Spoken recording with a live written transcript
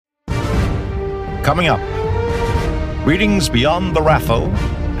Coming up, readings beyond the Raffo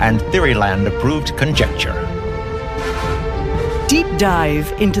and Theoryland approved conjecture. Deep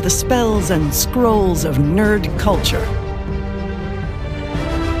dive into the spells and scrolls of nerd culture.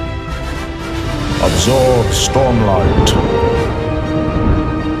 Absorb Stormlight.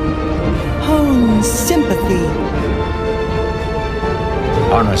 Hone sympathy.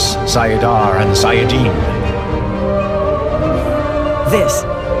 Harness Sayadar and Sayadine. This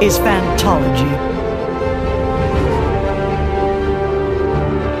is Phantology.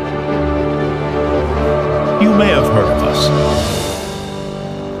 You may have heard of us.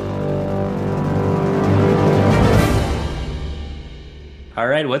 All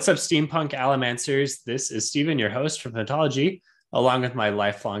right, what's up, Steampunk Alamancers? This is Steven, your host from Phantology, along with my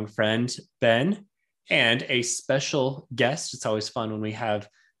lifelong friend, Ben, and a special guest. It's always fun when we have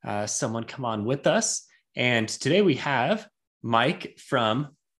someone come on with us. And today we have Mike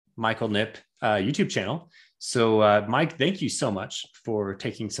from Michael Nip YouTube channel. So Mike, thank you so much for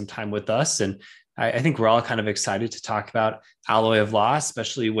taking some time with us. And I think we're all kind of excited to talk about Alloy of Law,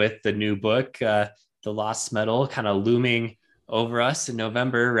 especially with the new book, The Lost Metal, kind of looming over us in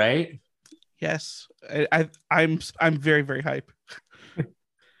November, right? Yes, I'm very, very hype.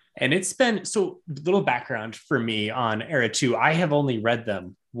 And it's been, so little background for me on Era 2. I have only read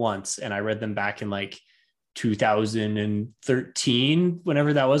them once, and I read them back in like 2013,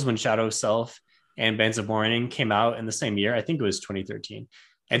 whenever that was, when Shadow Self and Bands of Mourning came out in the same year. I think it was 2013.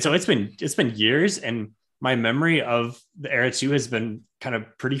 And so it's been years, and my memory of the Era 2 has been kind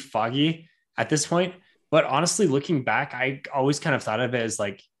of pretty foggy at this point. But honestly, looking back, I always kind of thought of it as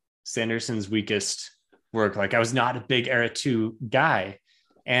like Sanderson's weakest work. Like I was not a big Era 2 guy.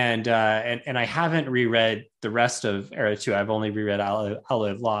 And I haven't reread the rest of Era 2. I've only reread Alloy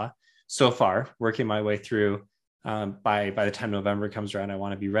of Law so far, working my way through. By the time November comes around, I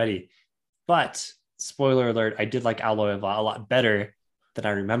want to be ready. But spoiler alert, I did like Alloy of Law a lot better than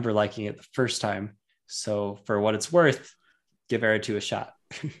I remember liking it the first time. So for what it's worth, give Era 2 a shot.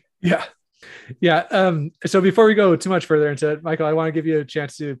 Yeah. So before we go too much further into it, Michael, I want to give you a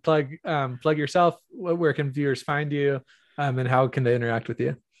chance to plug yourself. Where can viewers find you, and how can they interact with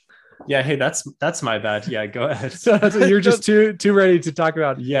you? Yeah, hey, that's my bad. Yeah, go ahead. So you're just too ready to talk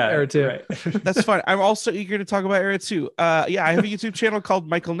about Era 2. Right. That's fine. I'm also eager to talk about Era 2. I have a YouTube channel called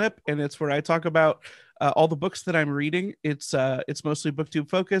Michael Nip, and it's where I talk about all the books that I'm reading. It's mostly booktube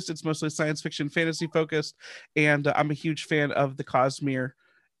focused. It's mostly science fiction, fantasy focused, and I'm a huge fan of the Cosmere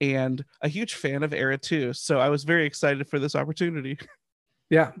and a huge fan of Era 2. So I was very excited for this opportunity.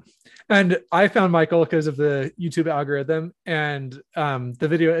 Yeah. And I found Michael because of the YouTube algorithm, and the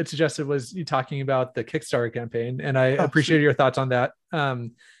video it suggested was you talking about the Kickstarter campaign. And I appreciated your thoughts on that.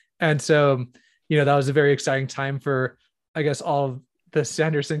 And so, that was a very exciting time for, I guess, all of the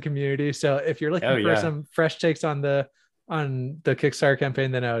Sanderson community. So if you're looking for some fresh takes on the Kickstarter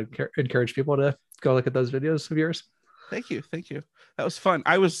campaign, then I would encourage people to go look at those videos of yours. Thank you. That was fun.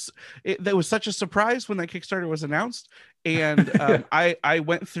 That was such a surprise when that Kickstarter was announced, and I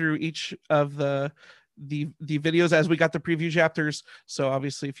went through each of the videos as we got the preview chapters. So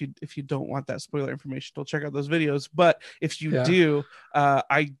obviously, if you don't want that spoiler information, don't check out those videos. But if you do,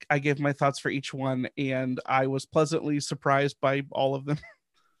 I gave my thoughts for each one, and I was pleasantly surprised by all of them.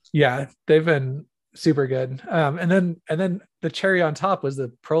 Yeah, they've been super good. And then the cherry on top was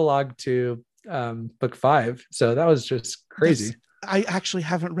the prologue to book 5. So that was just crazy. I actually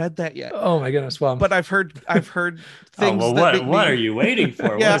haven't read that yet. Oh my goodness. Well, but I've heard things. What are you waiting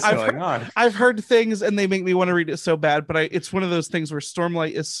for? Yeah, what is going on? I've heard things and they make me want to read it so bad, but it's one of those things where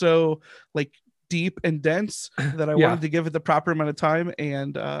Stormlight is so like deep and dense that I wanted to give it the proper amount of time.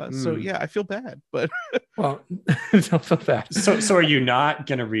 And so yeah, I feel bad, but well, don't feel bad. So are you not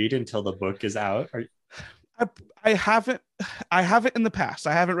going to read until the book is out? I haven't in the past.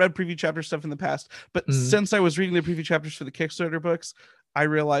 I haven't read preview chapter stuff in the past, but since I was reading the preview chapters for the Kickstarter books, I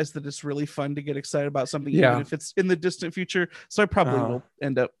realized that it's really fun to get excited about something, even if it's in the distant future. So I probably will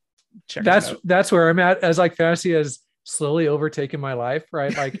end up checking it out. That's where I'm at, as like fantasy has slowly overtaken my life,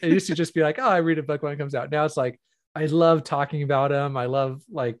 right? Like it used to just be like, oh, I read a book when it comes out. Now it's like, I love talking about them. I love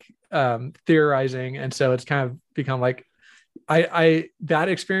like theorizing. And so it's kind of become like, I that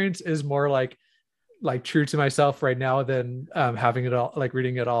experience is more like true to myself right now than having it all, like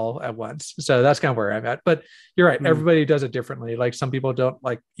reading it all at once. So that's kind of where I'm at, but you're right. Everybody does it differently. Like some people don't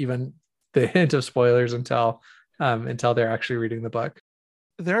like even the hint of spoilers until they're actually reading the book.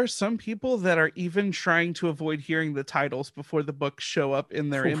 There are some people that are even trying to avoid hearing the titles before the books show up in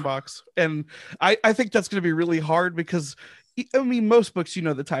their inbox. And I think that's going to be really hard because I mean, most books you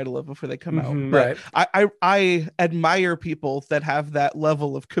know the title of before they come out. Mhm. But Right. I admire people that have that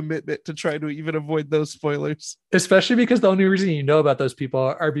level of commitment to try to even avoid those spoilers. Especially because the only reason you know about those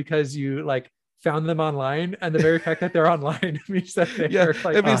people are because you like found them online, and the very fact that they're online means that they're Yeah,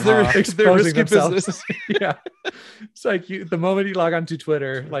 like it means they're exposing risky themselves. business. Yeah, it's like the moment you log onto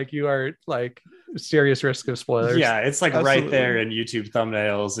Twitter, like you are like serious risk of spoilers. Yeah, it's like Absolutely. right there in YouTube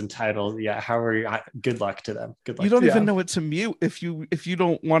thumbnails and titles. Yeah, how are you? Good luck to them. Good luck. You don't Yeah. even know what to mute if you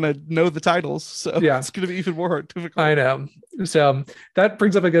don't want to know the titles. So Yeah. it's going to be even more difficult. I know. So that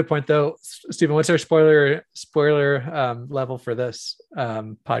brings up a good point, though, Stephen. What's our spoiler level for this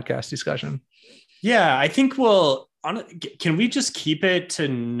podcast discussion? Yeah, I think can we just keep it to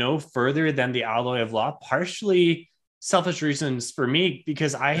no further than the Alloy of Law? Partially selfish reasons for me,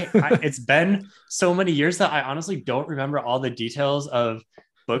 because it's been so many years that I honestly don't remember all the details of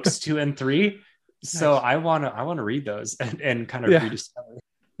books 2 and 3. So Nice. I want to read those and kind of Yeah. rediscover.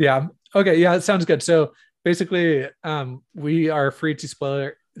 Yeah. Okay. Yeah, it sounds good. So basically, we are free to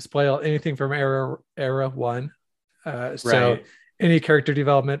spoil anything from era 1. So Right. any character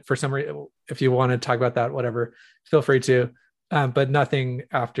development for some reason, if you want to talk about that, whatever, feel free to, but nothing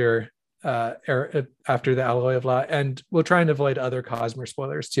after after the Alloy of Law. And we'll try and avoid other Cosmere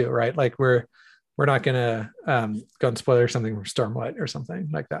spoilers too, right? Like we're not gonna go and spoiler something from Stormlight or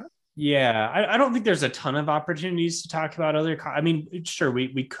something like that. Yeah, I don't think there's a ton of opportunities to talk about I mean, sure,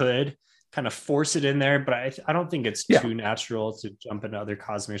 we could kind of force it in there, but I don't think it's too natural to jump into other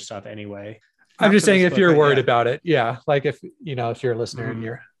Cosmere stuff anyway. I'm just After saying this if you're book, worried yeah. about it, yeah, like if you're a listener and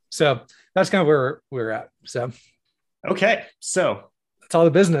you're, so that's kind of where we're at. So Okay, so that's all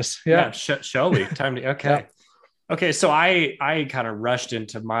the business. Yeah. shall we? Time to okay. Okay, so I kind of rushed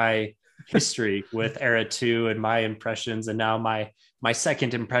into my history with Era 2 and my impressions, and now my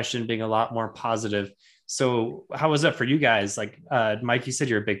second impression being a lot more positive. So how was that for you guys? Like Mike, you said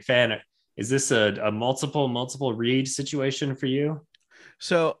you're a big fan. Is this a multiple read situation for you?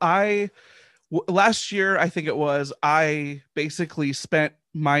 So last year, I think it was, I basically spent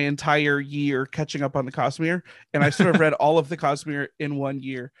my entire year catching up on the Cosmere, and I sort of read all of the Cosmere in 1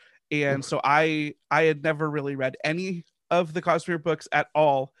 year. And so I had never really read any of the Cosmere books at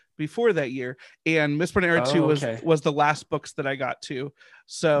all before that year. And Mistborn Era 2 was the last books that I got to.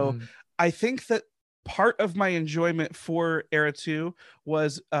 So I think that part of my enjoyment for Era 2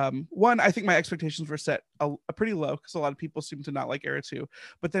 was one, I think my expectations were set a pretty low because a lot of people seem to not like Era 2.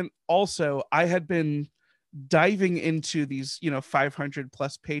 But then also I had been diving into these 500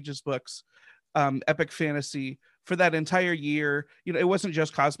 plus pages books, epic fantasy, for that entire year. It wasn't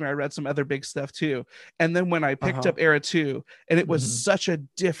just Cosmere. I read some other big stuff too. And then when I picked up Era 2, and it was such a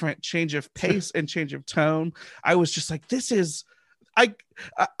different change of pace and change of tone, I was just like, this is, I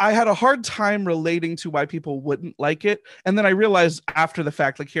had a hard time relating to why people wouldn't like it. And then I realized after the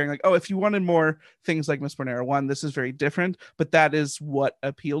fact, like hearing like, oh, if you wanted more things like Mistborn Era 1, this is very different, but that is what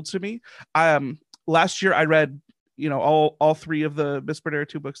appealed to me. Last year I read, all 3 of the Mistborn Era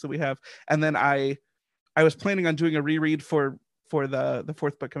 2 books that we have. And then I was planning on doing a reread for the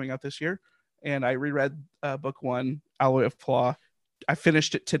 4th book coming out this year. And I reread book 1, Alloy of Law. I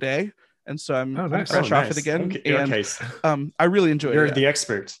finished it today. And so I'm fresh off it again. Okay. And I really enjoyed it. You're the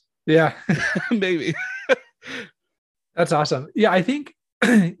expert. Yeah. Maybe. That's awesome. Yeah. I think,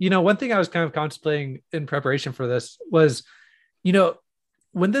 one thing I was kind of contemplating in preparation for this was,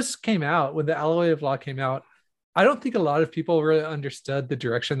 when this came out, when the Alloy of Law came out, I don't think a lot of people really understood the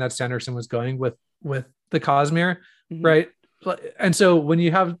direction that Sanderson was going with the Cosmere, right? And so when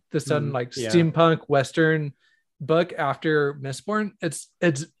you have the sudden steampunk Western book after Mistborn, it's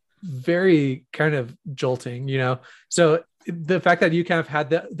very kind of jolting, So the fact that you kind of had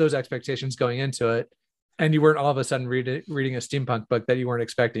those expectations going into it, and you weren't all of a sudden reading a steampunk book that you weren't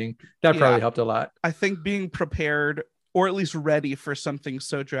expecting, that probably helped a lot. I think being prepared, or at least ready for something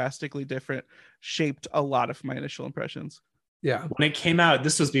so drastically different, shaped a lot of my initial impressions. Yeah. When it came out,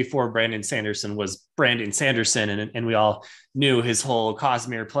 this was before Brandon Sanderson was Brandon Sanderson, and we all knew his whole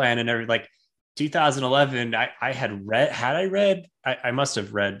Cosmere plan and everything. Like 2011, I must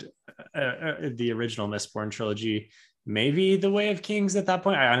have read the original Mistborn trilogy, maybe The Way of Kings at that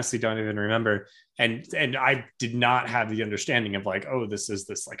point. I honestly don't even remember. And I did not have the understanding of like, oh, this is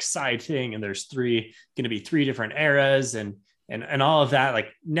this like side thing, and there's going to be 3 different eras and all of that.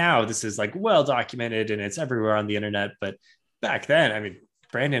 Like now this is like well documented and it's everywhere on the internet. But back then, I mean,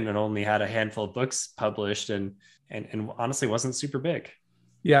 Brandon had only had a handful of books published and honestly wasn't super big.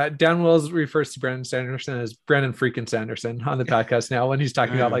 Yeah, Dan Wells refers to Brandon Sanderson as Brandon freaking Sanderson on the podcast now when he's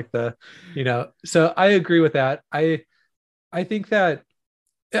talking about like the, so I agree with that. I think that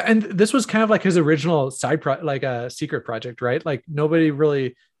And this was kind of like his original like a secret project, right? Like nobody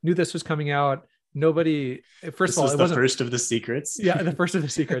really knew this was coming out. Nobody, first This of all, was it the wasn't first of the secrets. yeah, the first of the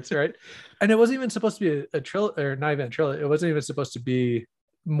secrets, right? And it wasn't even supposed to be a trilogy, or not even a trilogy. It wasn't even supposed to be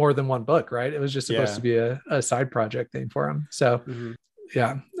more than one book, right? It was just supposed to be a side project thing for him. So Mhm.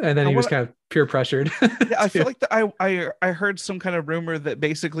 yeah, and then he was kind of peer pressured. Yeah, I feel like I heard some kind of rumor that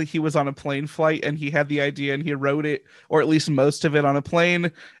basically he was on a plane flight and he had the idea and he wrote it, or at least most of it, on a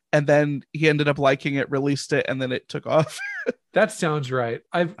plane, and then he ended up liking it, released it, and then it took off. That sounds right.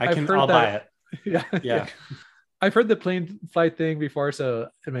 I've heard I'll that. buy it. Yeah, Yeah. I've heard the plane flight thing before, so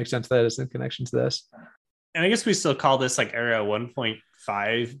it makes sense that it's in connection to this. And I guess we still call this like era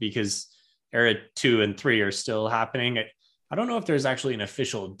 1.5 because era 2 and 3 are still happening. I don't know if there's actually an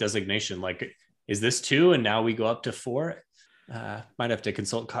official designation. Like, is this 2 and now we go up to 4? Might have to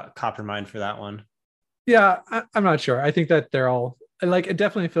consult Coppermind for that one. Yeah, I'm not sure. I think that they're all like, it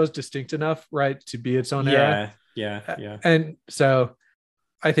definitely feels distinct enough, right, to be its own era. Yeah. And so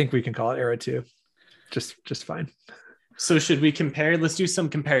I think we can call it era 2. Just fine. So should we compare? Let's do some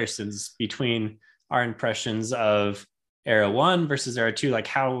comparisons between our impressions of era 1 versus era 2. Like,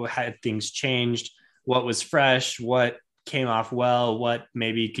 how had things changed? What was fresh? What came off well? What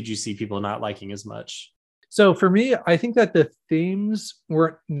maybe could you see people not liking as much? So for me, I think that the themes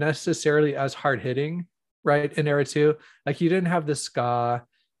weren't necessarily as hard hitting, right, in era 2. Like, you didn't have the ska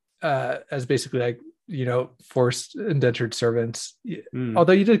as basically like, forced indentured servants,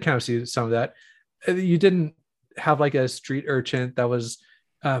 although you did kind of see some of that. You didn't have like a street urchin that was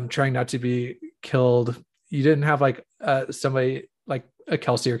trying not to be killed. You didn't have like somebody like a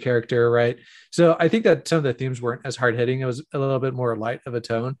Kelsier character, right? So I think that some of the themes weren't as hard hitting. It was a little bit more light of a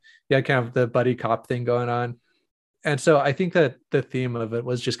tone. You had kind of the buddy cop thing going on. And so I think that the theme of it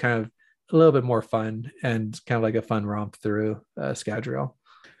was just kind of a little bit more fun and kind of like a fun romp through Scadrial.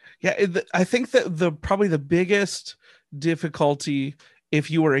 Yeah, I think that probably the biggest difficulty, if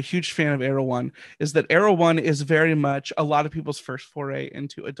you were a huge fan of Era 1, is that Era 1 is very much a lot of people's first foray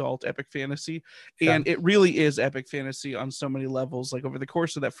into adult epic fantasy. And it really is epic fantasy on so many levels. Like, over the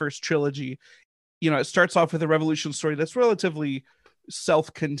course of that first trilogy, it starts off with a revolution story that's relatively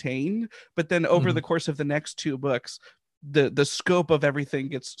self-contained, but then over the course of the next 2 books, the scope of everything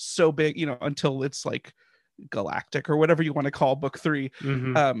gets so big, until it's like galactic or whatever you want to call book 3.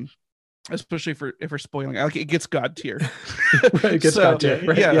 Especially if we're spoiling, like, it gets god tier. Right, it gets god tier.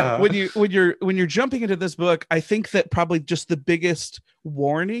 Right? Yeah. When you're jumping into this book, I think that probably just the biggest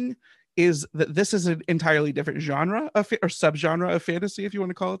warning is that this is an entirely different genre or subgenre of fantasy, if you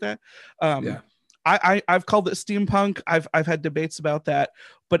want to call it that. I've called it steampunk. I've had debates about that,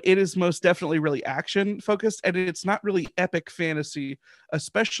 but it is most definitely really action focused, and it's not really epic fantasy,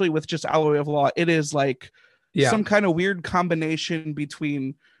 especially with just Alloy of Law. It is like some kind of weird combination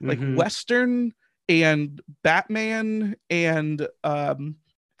between like Western and Batman and I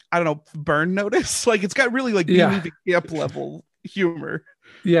don't know, Burn Notice. Like, it's got really like B-movie camp level humor.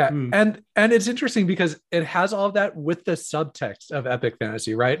 And it's interesting because it has all of that with the subtext of epic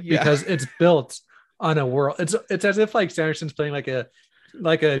fantasy, right? Because it's built on a world. It's as if like Sanderson's playing like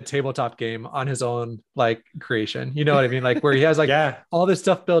a tabletop game on his own like creation. You know what I mean? Like, where he has like all this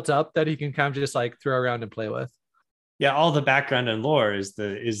stuff built up that he can kind of just like throw around and play with. Yeah, all the background and lore is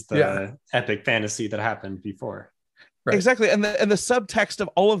the epic fantasy that happened before. Right. Exactly. And the subtext of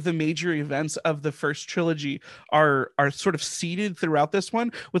all of the major events of the first trilogy are sort of seeded throughout this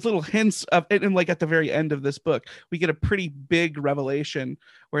one, with little hints of it. And like at the very end of this book, we get a pretty big revelation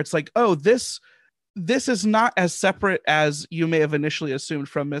where it's like, oh, this is not as separate as you may have initially assumed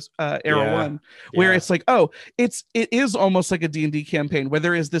from Era 1, where it's like, oh, it is almost like a D&D campaign where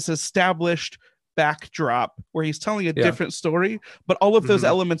there is this established backdrop where he's telling a different story, but all of those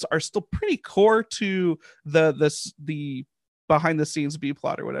elements are still pretty core to the behind the scenes B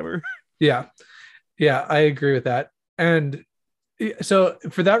plot or whatever. Yeah, I agree with that. And so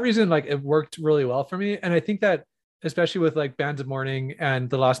for that reason, like, it worked really well for me. And I think that especially with like Bands of Mourning and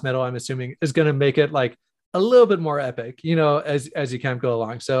The Lost Meadow, I'm assuming is going to make it like a little bit more epic, as you kind of go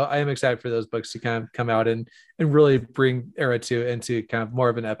along. So I am excited for those books to kind of come out and really bring Era 2 into kind of more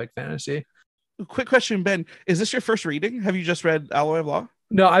of an epic fantasy. Quick question, Ben. Is this your first reading? Have you just read Alloy of Law?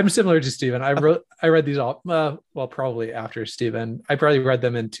 No, I'm similar to Stephen. I read these all, probably after Stephen. I probably read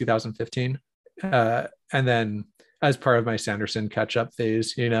them in 2015. And then as part of my Sanderson catch-up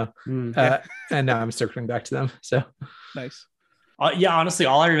phase, and now I'm circling back to them. So nice. Honestly,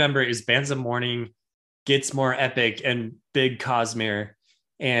 all I remember is Bands of Mourning gets more epic and big Cosmere.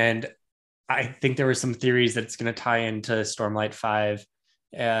 And I think there were some theories that it's going to tie into Stormlight 5.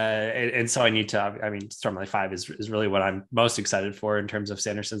 And so I need to, I mean, Stormlight 5 is really what I'm most excited for in terms of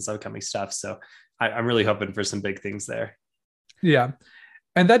Sanderson's upcoming stuff. So I'm really hoping for some big things there. Yeah.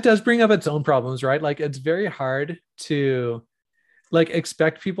 And that does bring up its own problems, right? Like it's very hard to like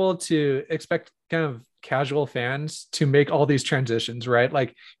expect kind of casual fans to make all these transitions, right?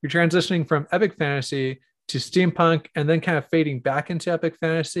 Like you're transitioning from epic fantasy to steampunk and then kind of fading back into epic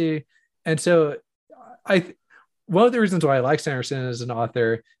fantasy. And so one of the reasons why I like Sanderson as an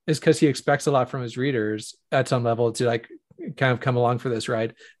author is because he expects a lot from his readers at some level to like kind of come along for this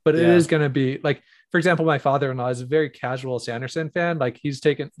ride. But it is going to be like, for example, my father-in-law is a very casual Sanderson fan. Like he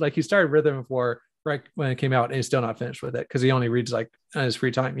started Rhythm of War right when it came out and he's still not finished with it because he only reads like on his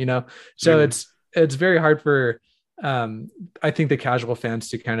free time, So it's very hard for I think the casual fans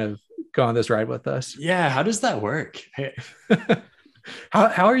to kind of go on this ride with us. Yeah, how does that work?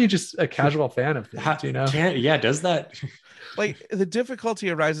 How are you just a casual fan of things, does that like the difficulty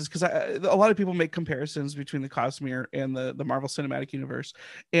arises because a lot of people make comparisons between the Cosmere and the Marvel Cinematic Universe,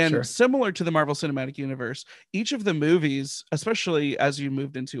 and similar to the Marvel Cinematic Universe, each of the movies, especially as you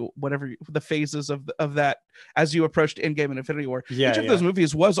moved into whatever the phases of that, as you approached Endgame and Infinity War, each of those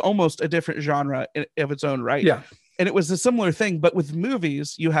movies was almost a different genre of its own right. Yeah, and it was a similar thing, but with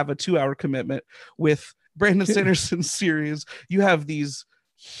movies you have a 2-hour commitment. With Brandon Sanderson's series, you have these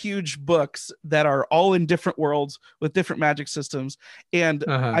huge books that are all in different worlds with different magic systems. And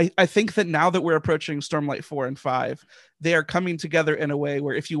I think that now that we're approaching Stormlight 4 and 5, they are coming together in a way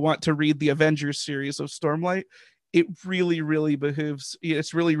where if you want to read the Avengers series of Stormlight, it really, really behooves.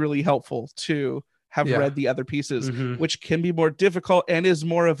 It's really, really helpful to have read the other pieces, which can be more difficult and is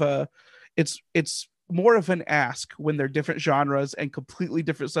more of it's more of an ask when they're different genres and completely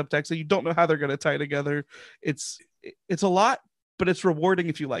different subtext and you don't know how they're going to tie together. It's a lot, but it's rewarding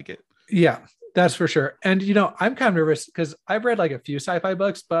if you like it. Yeah, that's for sure. And, I'm kind of nervous because I've read like a few sci-fi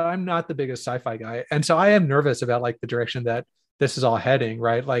books, but I'm not the biggest sci-fi guy. And so I am nervous about like the direction that this is all heading,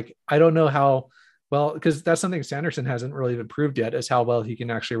 right? Like, I don't know how well, because that's something Sanderson hasn't really even proved yet is how well he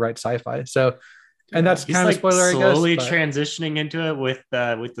can actually write sci-fi. So, and that's kind of a spoiler, I guess. Slowly transitioning into it with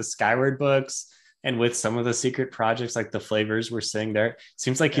the Skyward books and with some of the secret projects, like the flavors we're seeing there.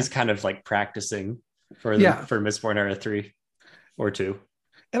 Seems like he's kind of like practicing for Mistborn Era 3 or 2.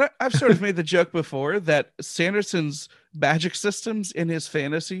 And I've sort of made the joke before that Sanderson's magic systems in his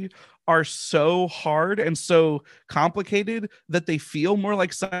fantasy are so hard and so complicated that they feel more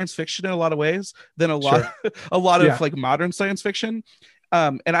like science fiction in a lot of ways than a lot of like modern science fiction.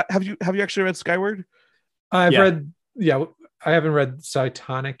 And have you actually read Skyward? I've read, I haven't read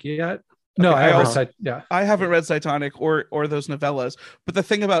Cytonic yet. No, I haven't read Cytonic or those novellas. But the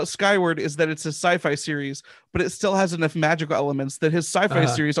thing about Skyward is that it's a sci-fi series, but it still has enough magical elements that his sci-fi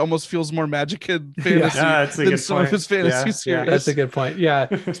series almost feels more magic and fantasy than some of his fantasy series. That's a good point. Yeah,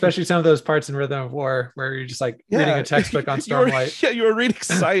 especially some of those parts in Rhythm of War where you're just like reading a textbook on Stormlight. You were reading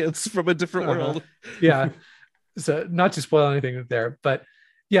science from a different world. Yeah. So not to spoil anything there, but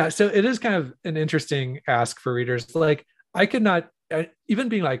yeah, so it is kind of an interesting ask for readers. Like I could not, even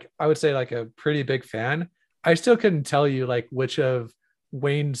being like, I would say like a pretty big fan, I still couldn't tell you like which of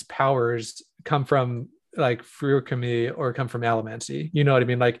Wayne's powers come from like Furakami or come from Allomancy. You know what I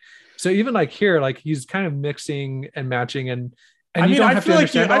mean? Like, so even like here, like he's kind of mixing and matching and I mean, I feel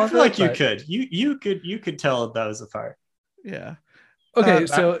like you could tell those apart. Yeah. Okay.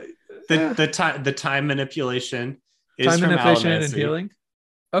 So the time manipulation is from Allomancy and healing.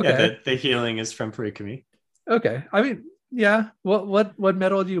 Okay. Yeah, the healing is from Furakami. Okay. I mean, yeah. What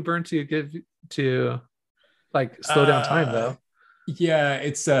metal do you burn to give to like slow down time though? Yeah,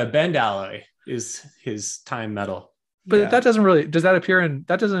 it's Bend Alloy is his time metal. But that doesn't really doesn't appear in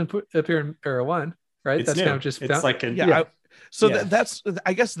Era 1, right? It's that's new. kind of just it's like that's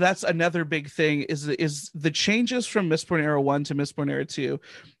I guess that's another big thing is the changes from Mistborn Era 1 to Mistborn Era 2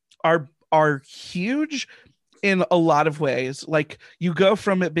 are huge in a lot of ways. Like you go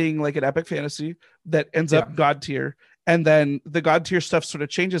from it being like an epic fantasy that ends up God tier, and then the God tier stuff sort of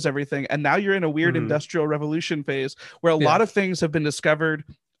changes everything, and now you're in a weird industrial revolution phase where a lot of things have been discovered,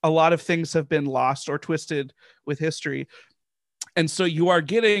 a lot of things have been lost or twisted with history. And so you're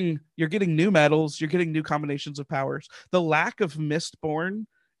getting new metals, you're getting new combinations of powers. The lack of Mistborn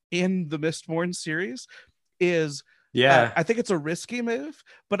in the Mistborn series is I think it's a risky move,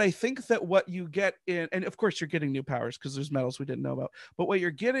 but I think that what you get in, and of course you're getting new powers because there's metals we didn't know about, but what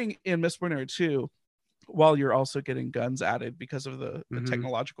you're getting in Mistborn Era 2 while you're also getting guns added because of the Mhm.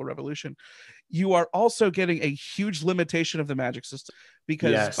 technological revolution, you are also getting a huge limitation of the magic system,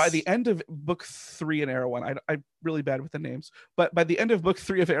 because by the Yes. end of book 3 in Era 1, I'm really bad with the names, but by the end of book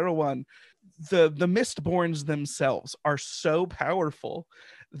 3 of Era 1, the Mistborns themselves are so powerful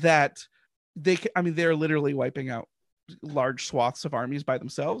that they're literally wiping out large swaths of armies by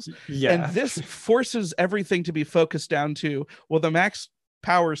themselves. Yeah. And this forces everything to be focused down to, well, the max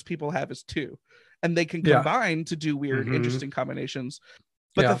powers people have is 2, and they can Yeah. combine to do weird, Mhm. interesting combinations.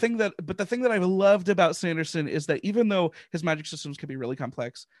 But Yeah. the thing that I've loved about Sanderson is that even though his magic systems can be really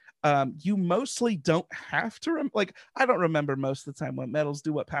complex, you mostly don't have to like, I don't remember most of the time what metals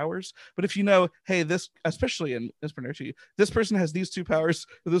do what powers, but if you know, hey, this, especially in Inspiration, this person has these 2 powers,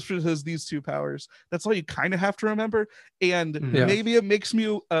 this person has these 2 powers, that's all you kind of have to remember. And Yeah. maybe it makes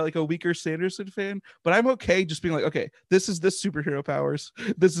me like a weaker Sanderson fan, but I'm okay just being like, okay, this is this superhero powers,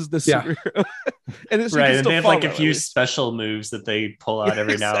 this is this Yeah. superhero. And it's, Right. And they have like a follow, few at least. special moves that they pull out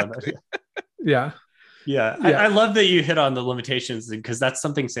every now and then. Yeah. Yeah. Yeah. I love that you hit on the limitations, because that's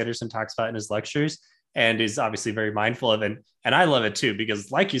something Sanderson talks about in his lectures and is obviously very mindful of. And I love it too,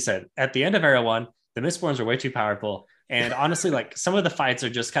 because like you said, at the end of Era 1, the Mistborns are way too powerful. And honestly, like some of the fights are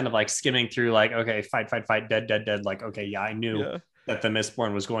just kind of like skimming through, like, okay, fight, dead. Like, okay, yeah, I knew that the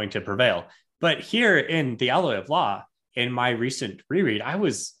Mistborn was going to prevail. But here in The Alloy of Law, in my recent reread, I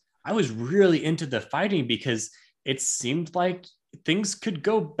was really into the fighting, because it seemed like things could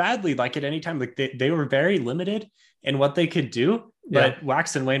go badly, like at any time. Like they were very limited in what they could do, but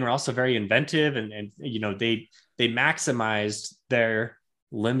Wax and Wayne were also very inventive, and you know, they maximized their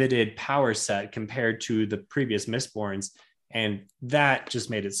limited power set compared to the previous Mistborns, and that just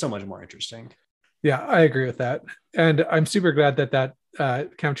made it so much more interesting. Yeah, I agree with that. And I'm super glad that kind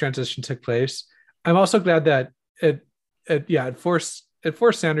of transition took place. I'm also glad that it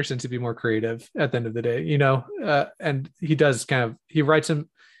forced Sanderson to be more creative at the end of the day, you know, and he does he writes him.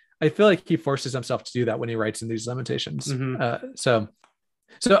 I feel like he forces himself to do that when he writes in these limitations. Mm-hmm. So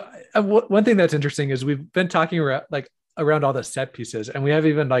one thing that's interesting is we've been talking around all the set pieces, and we haven't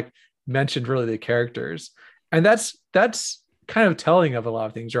even like mentioned really the characters, and that's kind of telling of a lot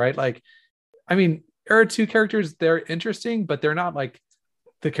of things, right? Like, I mean, Era 2 characters, they're interesting, but they're not like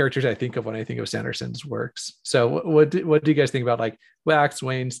the characters I think of when I think of Sanderson's works. So what do you guys think about like Wax,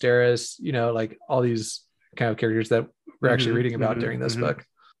 Wayne, Steris, you know, like all these kind of characters that we're actually reading about during this book?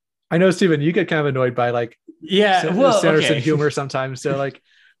 I know, Stephen, you get kind of annoyed by like Sanderson humor sometimes. So like,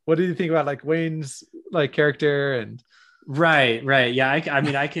 what do you think about like Wayne's like character? And Right. Yeah. I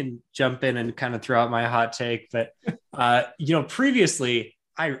mean, I can jump in and kind of throw out my hot take, but you know, previously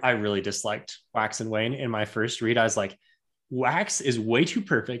I really disliked Wax and Wayne in my first read. I was like, Wax is way too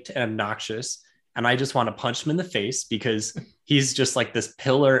perfect and obnoxious, and I just want to punch him in the face because he's just like this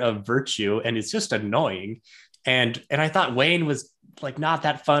pillar of virtue, and it's just annoying. And I thought Wayne was like not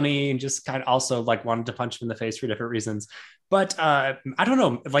that funny, and just kind of also like wanted to punch him in the face for different reasons. But I don't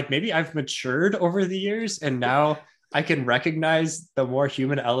know, like maybe I've matured over the years, and now I can recognize the more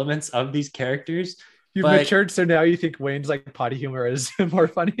human elements of these characters. You've matured, so now you think Wayne's like potty humor is more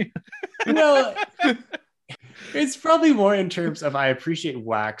funny? No. It's probably more in terms of I appreciate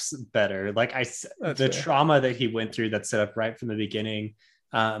Wax better. Like the trauma that he went through that's set up right from the beginning,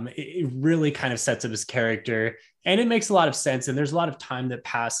 it really kind of sets up his character, and it makes a lot of sense. And there's a lot of time that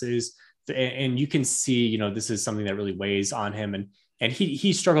passes, and you can see, you know, this is something that really weighs on him, and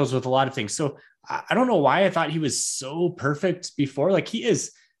he struggles with a lot of things. So I don't know why I thought he was so perfect before. Like he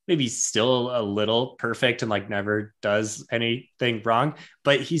is maybe still a little perfect and like never does anything wrong,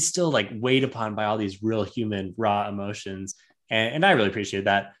 but he's still like weighed upon by all these real human raw emotions. And I really appreciate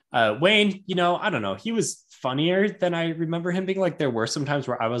that. Wayne, you know, I don't know. He was funnier than I remember him being. Like there were some times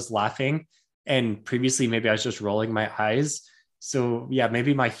where I was laughing, and previously maybe I was just rolling my eyes. So yeah,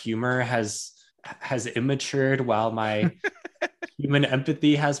 maybe my humor has immatured while my human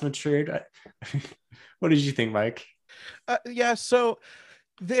empathy has matured. What did you think, Mike? Yeah. So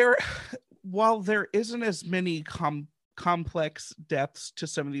while there isn't as many complex depths to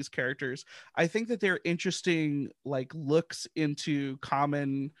some of these characters, I think that they're interesting like looks into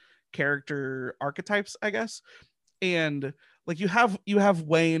common character archetypes, I guess. And like you have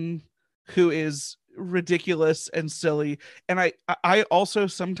Wayne, who is ridiculous and silly, and I also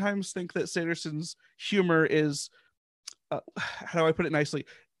sometimes think that Sanderson's humor is how do I put it nicely?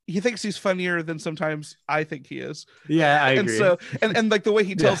 He thinks he's funnier than sometimes I think he is. Yeah, I agree. And so, and like the way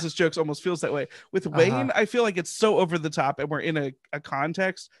he tells his jokes almost feels that way. With Wayne, I feel like it's so over the top, and we're in a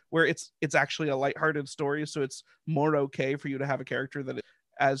context where it's actually a lighthearted story, so it's more okay for you to have a character that is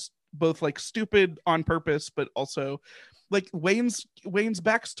as both like stupid on purpose, but also like Wayne's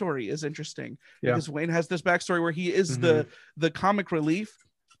backstory is interesting because Wayne has this backstory where he is the comic relief,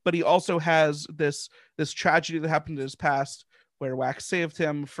 but he also has this tragedy that happened in his past where Wax saved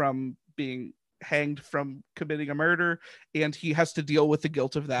him from being hanged from committing a murder, and he has to deal with the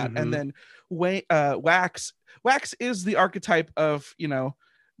guilt of that. And then Wax is the archetype of, you know,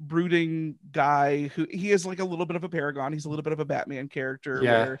 brooding guy who he is like a little bit of a paragon. He's a little bit of a Batman character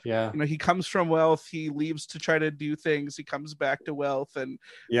where you know, he comes from wealth, he leaves to try to do things, he comes back to wealth, and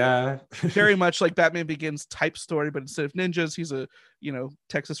very much like Batman Begins type story, but instead of ninjas, he's a, you know,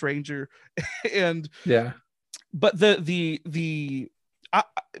 Texas Ranger. And but the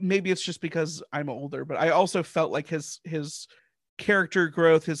maybe it's just because I'm older, but I also felt like his character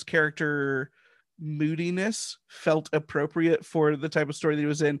growth, his character moodiness felt appropriate for the type of story that he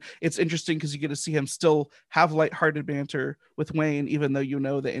was in. It's interesting because you get to see him still have lighthearted banter with Wayne, even though you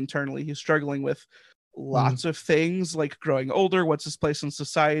know that internally he's struggling with lots of things like growing older, what's his place in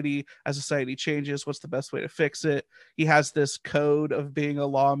society, as society changes, what's the best way to fix it. He has this code of being a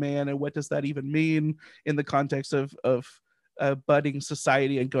lawman, and what does that even mean in the context of a budding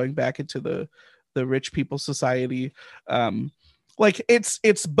society and going back into the rich people society. Like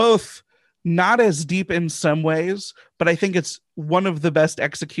it's both not as deep in some ways, but I think it's one of the best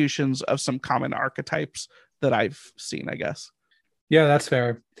executions of some common archetypes that I've seen, I guess. Yeah, that's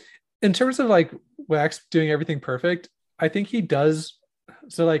fair. In terms of like Wax doing everything perfect, I think he does.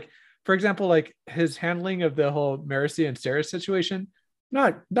 So like, for example, like his handling of the whole Marcy and Sarah situation,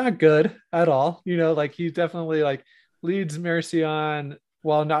 not good at all. You know, like he definitely like leads Marcy on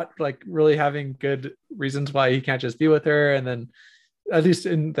while not like really having good reasons why he can't just be with her. And then at least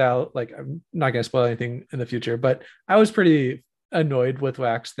in that, like, I'm not going to spoil anything in the future, but I was pretty annoyed with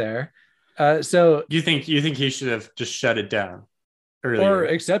Wax there. So you think he should have just shut it down earlier or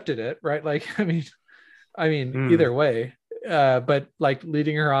accepted it, right? Like, I mean, either way, but like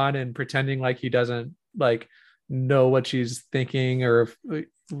leading her on and pretending like he doesn't like know what she's thinking or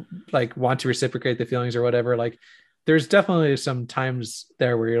like want to reciprocate the feelings or whatever. Like, there's definitely some times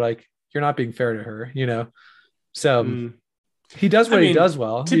there where you're like, you're not being fair to her, you know? So he does what he does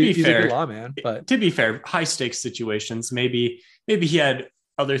well. He's a good lawman, but to be fair, high stakes situations, maybe he had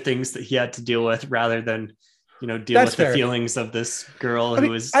other things that he had to deal with rather than, you know, deal with the feelings of this girl who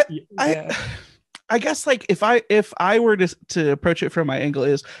was. I guess like if I were to approach it from my angle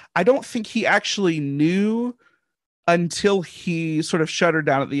is, I don't think he actually knew until he sort of shut her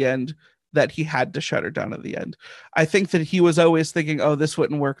down at the end that he had to shut her down at the end. I think that he was always thinking, oh, this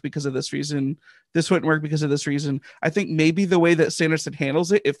wouldn't work because of this reason. This wouldn't work because of this reason. I think maybe the way that Sanderson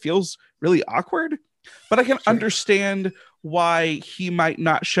handles it, it feels really awkward, but I can understand why he might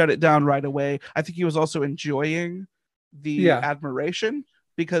not shut it down right away. I think he was also enjoying the admiration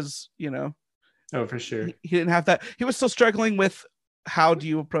because, you know, oh, for sure. He didn't have that. He was still struggling with how do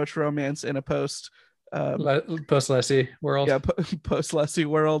you approach romance in a post Leslie world. Post Leslie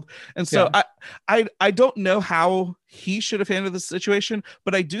world. And so I don't know how he should have handled the situation,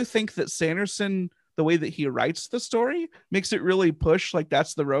 but I do think that Sanderson, the way that he writes the story, makes it really push like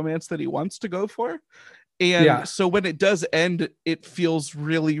that's the romance that he wants to go for. And so when it does end, it feels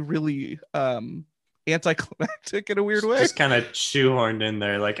really, really anticlimactic in a weird way. Just kind of shoehorned in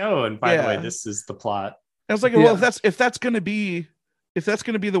there, like, oh, and by the way, this is the plot. I was like, well, if that's gonna be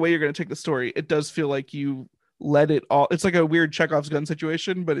the way you're going to take the story, it does feel like you let it all. It's like a weird Chekhov's gun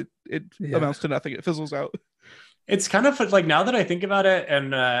situation, but it amounts to nothing. It fizzles out. It's kind of like, now that I think about it,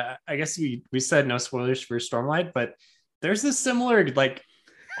 and I guess we said no spoilers for Stormlight, but there's this similar like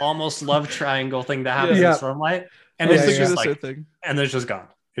almost love triangle thing that happens in Stormlight, and it's just like thing. And it's just gone.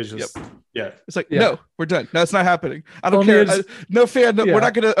 It's just It's like no, we're done. No, it's not happening. I don't care. No fan. No, we're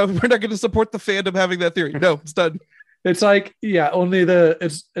not gonna support the fandom having that theory. No, it's done. It's like only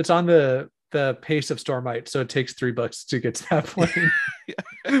it's on the pace of Stormlight, so it takes 3 books to get to that point.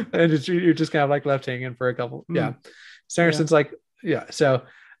 And you're just kind of like left hanging for a couple. Sanderson's like so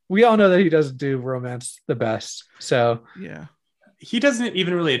we all know that he doesn't do romance the best, so he doesn't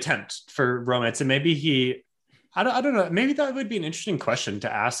even really attempt for romance, and maybe I don't know, maybe that would be an interesting question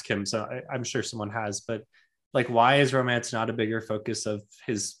to ask him. So I'm sure someone has, but like, why is romance not a bigger focus of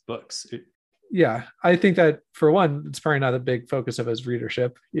his books? I think that for one, it's probably not a big focus of his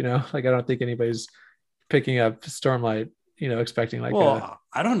readership, you know, like I don't think anybody's picking up Stormlight, you know, expecting like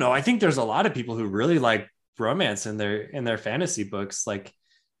I don't know. I think there's a lot of people who really like romance in their fantasy books. Like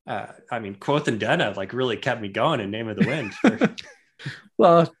I mean, Quoth and Denna like really kept me going in Name of the Wind.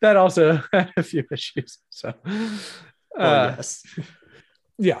 Well, that also had a few issues. So yes.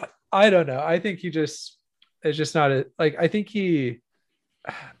 I don't know. I think it's just not I think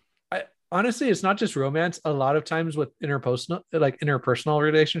honestly, it's not just romance. A lot of times with interpersonal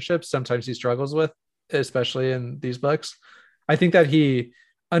relationships, sometimes he struggles with, especially in these books. I think that he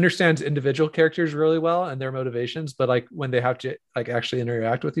understands individual characters really well and their motivations, but like when they have to like actually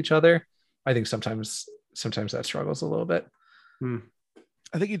interact with each other, I think sometimes that struggles a little bit.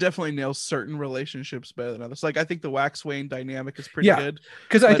 I think he definitely nails certain relationships better than others. Like I think the Wax Wayne dynamic is pretty good.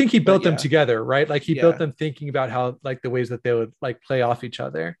 Because I think he built them together, right? Like he Yeah. built them thinking about how like the ways that they would like play off each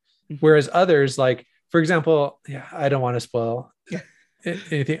other. Whereas others, like for example, I don't want to spoil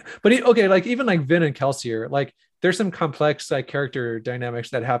anything, but like even like Vin and Kelsier, like there's some complex like character dynamics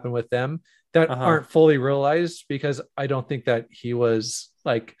that happen with them that aren't fully realized, because I don't think that he was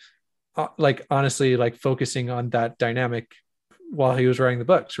like honestly like focusing on that dynamic while he was writing the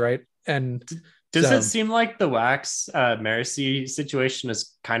books, right? And does it seem like the Wax Marcy situation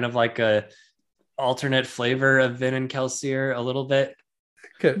is kind of like a alternate flavor of Vin and Kelsier a little bit?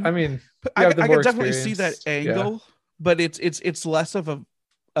 I mean, I can definitely see that angle, but it's less of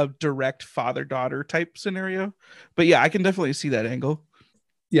a direct father-daughter type scenario. But yeah, I can definitely see that angle.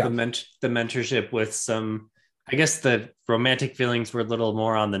 Yeah, the mentorship with some, I guess the romantic feelings were a little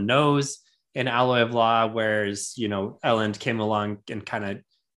more on the nose in Alloy of Law, whereas Elend came along and kind of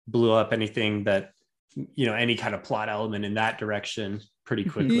blew up anything that any kind of plot element in that direction pretty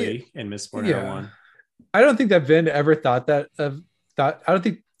quickly in Mistborn Era 1. I don't think that Vin ever thought that I don't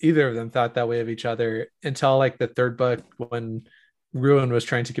think either of them thought that way of each other until like the third book, when Ruin was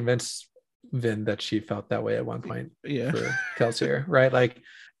trying to convince Vin that she felt that way at one point for Kelsier, right? Like,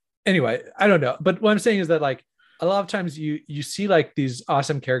 anyway, I don't know. But what I'm saying is that like a lot of times you see like these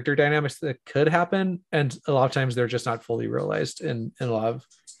awesome character dynamics that could happen, and a lot of times they're just not fully realized in a lot of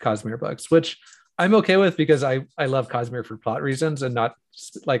Cosmere books, which I'm okay with because I love Cosmere for plot reasons, and not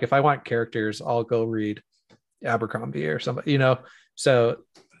like if I want characters, I'll go read Abercrombie or somebody, So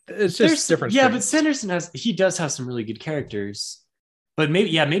it's just different. Yeah, but Sanderson does have some really good characters. But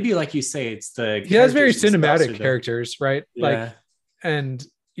maybe like you say, it's he has very cinematic characters, right? Yeah. Like, and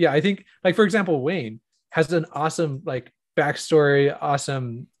I think like for example, Wayne has an awesome like backstory,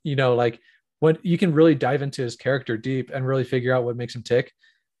 awesome, like when you can really dive into his character deep and really figure out what makes him tick.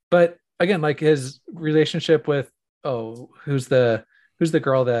 But again, like his relationship with who's the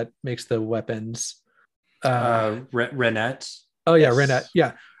girl that makes the weapons? Renette. Oh yeah, Renette.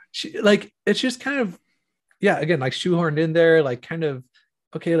 Yeah. She like it's just kind of again like shoehorned in there, like kind of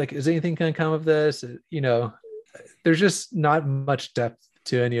okay, like is anything gonna come of this? There's just not much depth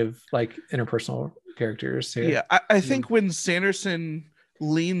to any of like interpersonal characters here. Yeah, I think when Sanderson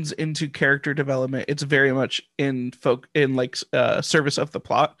leans into character development, it's very much in service of the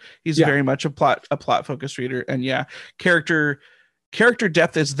plot. He's very much a plot focused reader, and character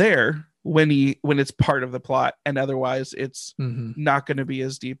depth is there when it's part of the plot, and otherwise it's not going to be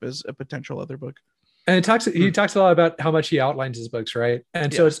as deep as a potential other book. And he talks a lot about how much he outlines his books, right?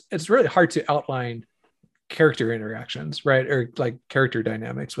 And so it's really hard to outline character interactions, right? Or like character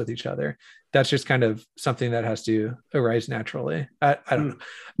dynamics with each other. That's just kind of something that has to arise naturally. I don't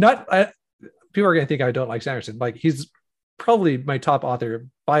know. People are going to think I don't like Sanderson. Like he's probably my top author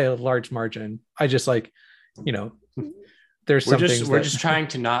by a large margin. I just like, there's some things we're just trying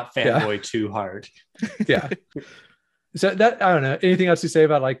to not fanboy too hard. Yeah. So that, I don't know. Anything else to say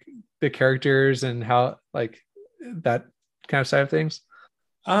about like the characters and how like that kind of side of things?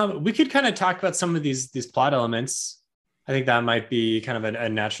 We could kind of talk about some of these plot elements. I think that might be kind of a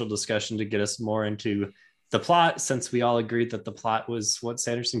natural discussion to get us more into the plot, since we all agreed that the plot was what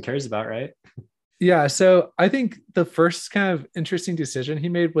Sanderson cares about, right? Yeah. So I think the first kind of interesting decision he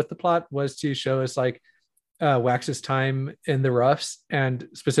made with the plot was to show us like Wax's time in the roughs, and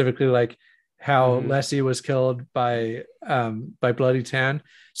specifically like how Lessie was killed by Bloody Tan.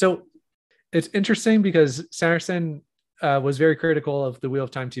 So it's interesting because Sanderson was very critical of the Wheel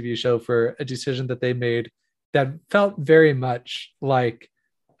of Time TV show for a decision that they made that felt very much like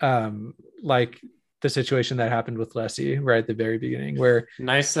the situation that happened with Lessie right at the very beginning, where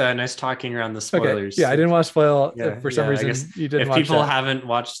nice talking around the spoilers. Okay. Yeah, I didn't want to spoil for some reason. You didn't. If people haven't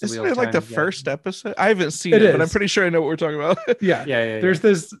watched the Wheel of Time, like the first episode, I haven't seen it, but I'm pretty sure I know what we're talking about. Yeah. There's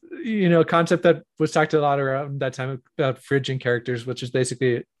this concept that was talked a lot around that time about fridging characters, which is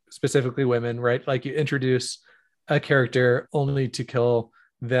basically specifically women, right? Like you introduce a character only to kill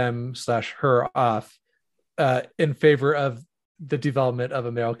them / her off in favor of the development of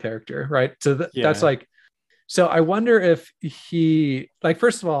a male character, right? So that's like, so I wonder if he, like,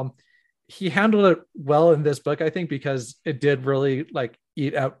 first of all, he handled it well in this book, I think, because it did really like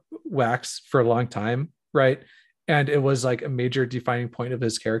eat out Wax for a long time, right? And it was like a major defining point of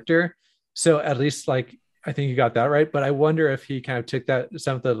his character. So at least like I think you got that right. But I wonder if he kind of took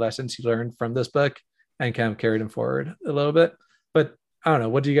some of the lessons he learned from this book and kind of carried them forward a little bit. But I don't know.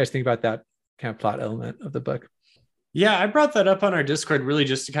 What do you guys think about that kind of plot element of the book? Yeah, I brought that up on our Discord really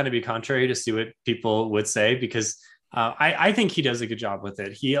just to kind of be contrary to see what people would say, because I think he does a good job with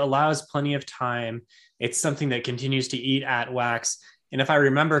it. He allows plenty of time. It's something that continues to eat at Wax. And if I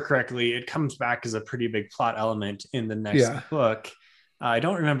remember correctly, it comes back as a pretty big plot element in the next book. I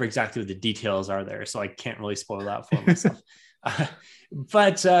don't remember exactly what the details are there, so I can't really spoil that for myself.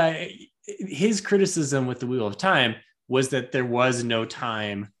 But his criticism with the Wheel of Time was that there was no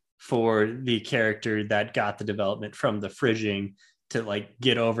time for the character that got the development from the fridging to like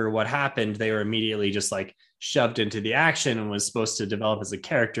get over what happened. They were immediately just like shoved into the action and was supposed to develop as a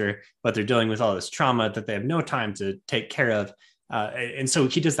character, but they're dealing with all this trauma that they have no time to take care of. And so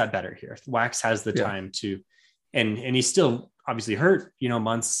he does that better here. Wax has the time to, and he's still obviously hurt,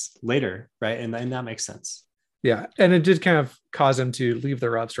 months later, right? And that makes sense. Yeah, and it did kind of cause him to leave the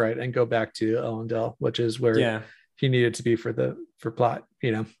roughs, right, and go back to Elendil, which is where he needed to be for plot,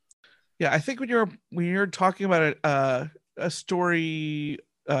 Yeah, I think when you're talking about a story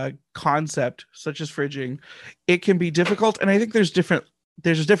concept such as fridging, it can be difficult, and I think there's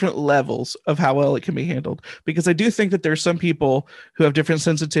different levels of how well it can be handled, because I do think that there's some people who have different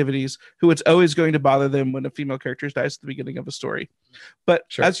sensitivities who it's always going to bother them when a female character dies at the beginning of a story. But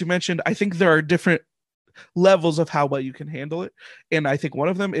as you mentioned, I think there are different levels of how well you can handle it, and I think one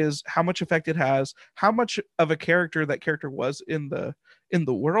of them is how much effect it has, how much of a character that character was in the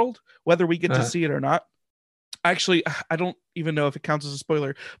world, whether we get to see it or not. Actually, I don't even know if it counts as a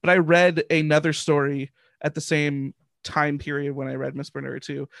spoiler, but I read another story at the same time period when I read Mistborn Era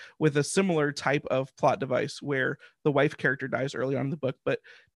 2 with a similar type of plot device where the wife character dies early on in the book, but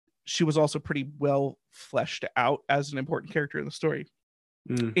she was also pretty well fleshed out as an important character in the story.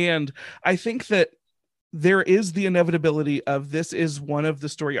 And I think that there is the inevitability of this is one of the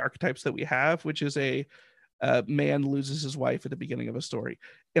story archetypes that we have, which is a man loses his wife at the beginning of a story.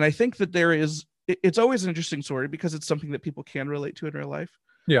 And I think that it's always an interesting story because it's something that people can relate to in real life.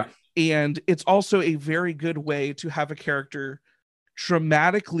 Yeah. And it's also a very good way to have a character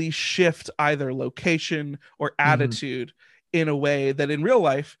dramatically shift either location or attitude in a way that in real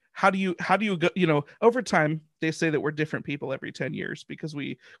life, how do you go, over time, they say that we're different people every 10 years because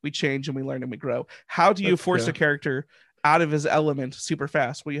we change and we learn and we grow. How do you force a character out of his element super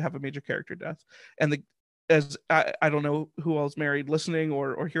fast? Well, you have a major character death. And I don't know who else married listening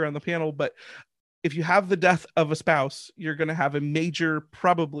or here on the panel, but if you have the death of a spouse, you're going to have a major,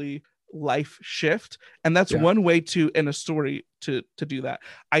 probably life shift. And that's one way in a story to do that.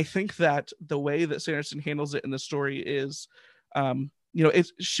 I think that the way that Sanderson handles it in the story is,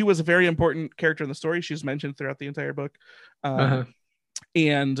 she was a very important character in the story. She's mentioned throughout the entire book.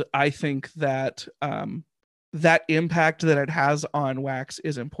 And I think that that impact that it has on Wax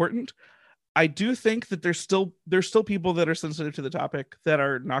is important. I do think that there's still people that are sensitive to the topic that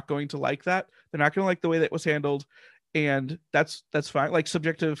are not going to like that. They're not going to like the way that was handled, and that's fine. Like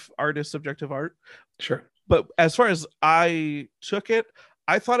subjective art is subjective art. Sure. But as far as I took it,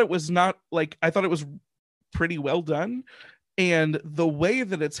 I thought it was pretty well done. And the way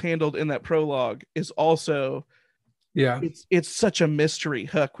that it's handled in that prologue is also, it's such a mystery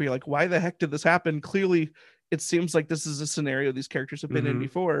hook where you're like, why the heck did this happen? Clearly, it seems like this is a scenario these characters have been in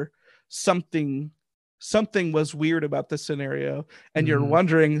before. Something was weird about this scenario, and you're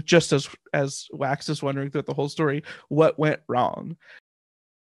wondering, just as Wax is wondering throughout the whole story, what went wrong.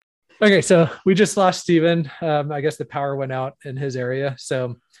 Okay, so we just lost Steven. I guess the power went out in his area,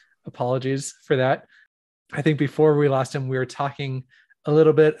 so apologies for that. I think before we lost him, we were talking a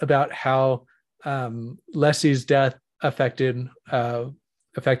little bit about how Leslie's death affected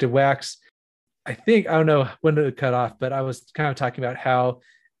Wax. I don't know when to cut off, but I was kind of talking about how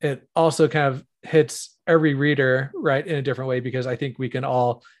it also kind of hits every reader, right, in a different way, because I think we can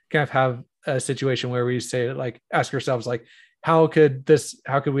all kind of have a situation where we say, like, ask ourselves, like, how could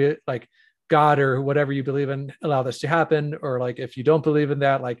we, like, God or whatever you believe in, allow this to happen? Or like, if you don't believe in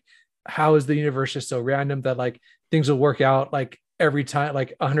that, like, how is the universe just so random that like things will work out like every time,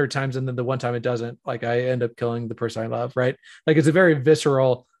 like 100 times, and then the one time it doesn't, like I end up killing the person I love, right? Like it's a very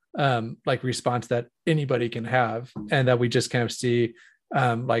visceral like response that anybody can have, and that we just kind of see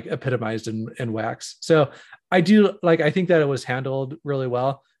like epitomized in Wax. So I think that it was handled really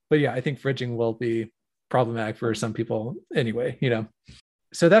well, but yeah, I think fridging will be problematic for some people anyway,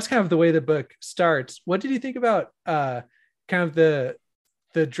 So that's kind of the way the book starts. What did you think about kind of the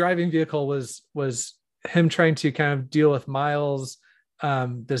driving vehicle was him trying to kind of deal with Miles,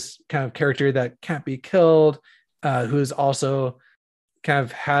 this kind of character that can't be killed, who is also kind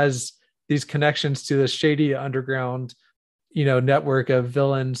of has these connections to this shady underground, network of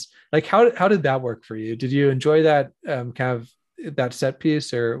villains. Like how did that work for you? Did you enjoy that kind of that set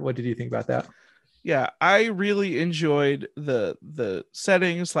piece, or what did you think about that? Yeah, I really enjoyed the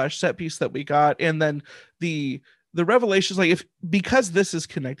setting / set piece that we got, and then the revelations, like because this is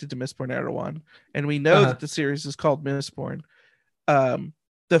connected to Mistborn Erewhon, and we know that the series is called Mistborn.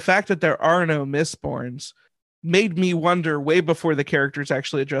 The fact that there are no Mistborns made me wonder way before the characters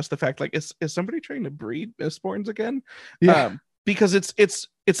actually address the fact, like, is somebody trying to breed Mistborns again? Yeah. Because it's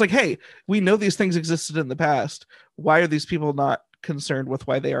like, hey, we know these things existed in the past. Why are these people not concerned with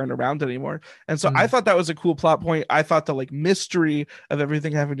why they aren't around anymore? And so I thought that was a cool plot point. I thought the like mystery of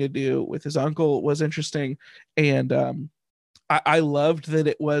everything having to do with his uncle was interesting. And I loved that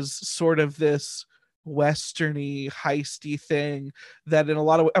it was sort of this westerny heisty thing that in a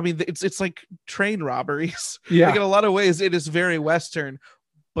lot of, I mean, it's like train robberies. Yeah. Like in a lot of ways it is very Western,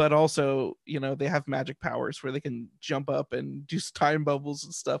 but also, they have magic powers where they can jump up and do time bubbles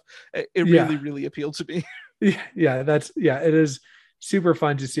and stuff. It really, really appealed to me. Yeah, it is super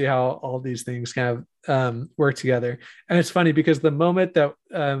fun to see how all these things kind of work together. And it's funny because the moment that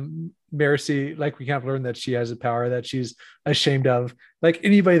Marcy, like, we kind of learn that she has a power that she's ashamed of, like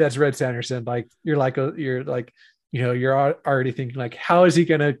anybody that's read Sanderson, like you're already thinking like, how is he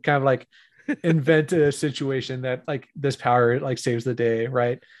gonna kind of like invent a situation that like this power like saves the day,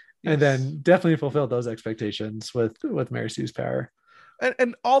 right? Yes. And then definitely fulfill those expectations with Marcy's power.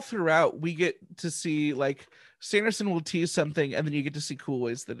 And all throughout we get to see like Sanderson will tease something and then you get to see cool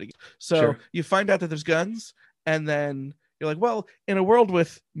ways that you find out that there's guns, and then you're like, well, in a world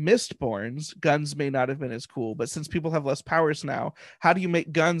with Mistborns, guns may not have been as cool, but since people have less powers now, how do you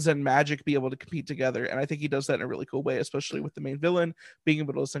make guns and magic be able to compete together? And I think he does that in a really cool way, especially with the main villain being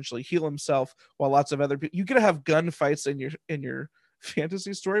able to essentially heal himself, while lots of other people, you get to have gunfights in your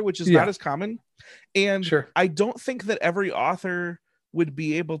fantasy story, which is not as common. And I don't think that every author would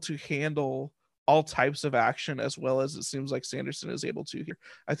be able to handle all types of action as well as it seems like Sanderson is able to here.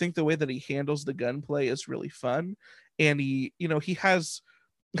 I think the way that he handles the gunplay is really fun. And he has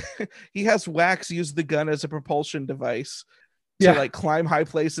he has Wax use the gun as a propulsion device to like climb high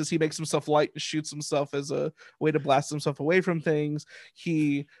places. He makes himself light and shoots himself as a way to blast himself away from things.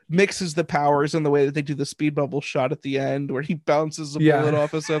 He mixes the powers in the way that they do the speed bubble shot at the end where he bounces a bullet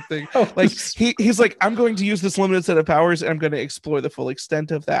off of something. Like he's like, I'm going to use this limited set of powers and I'm going to explore the full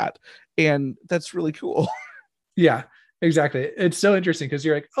extent of that. And that's really cool. Yeah, exactly. It's so interesting because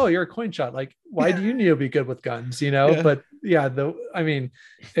you're like, oh, you're a coin shot. Like, why do you need to be good with guns? But it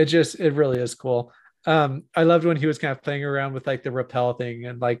really is cool. I loved when he was kind of playing around with like the rappel thing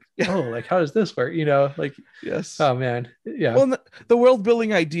and like, oh, like how does this work? Like, yes. Oh man. Yeah. Well, the world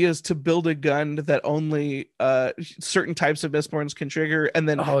building idea is to build a gun that only certain types of Mistborns can trigger, and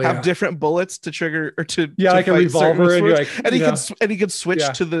then have different bullets to trigger or to like a revolver, and he can switch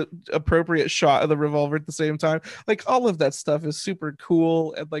to the appropriate shot of the revolver at the same time. Like all of that stuff is super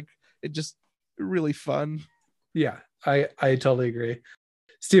cool and like it just really fun. Yeah, I totally agree.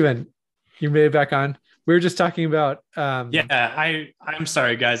 Steven, you made it back on. We were just talking about I'm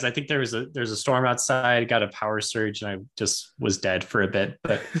sorry guys, I think there's a storm outside, got a power surge, and I just was dead for a bit,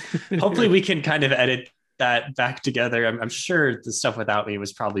 but hopefully we can kind of edit that back together. I'm sure the stuff without me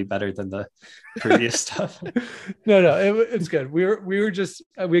was probably better than the previous stuff. No, it's good. We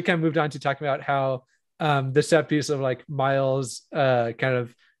kind of moved on to talking about how the set piece of like Miles kind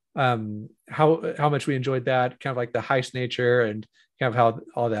of how much we enjoyed that, kind of like the heist nature and kind of how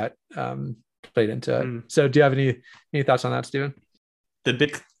all that played into it. So do you have any thoughts on that, Steven?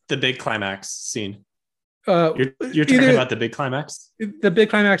 The big climax scene. You're talking about the big climax? The big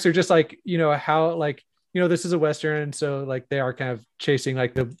climax, or just like, how like, this is a Western, and so like they are kind of chasing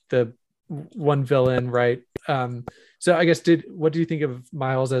like the one villain, right? So I guess what do you think of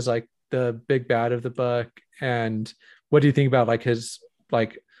Miles as like the big bad of the book, and what do you think about like his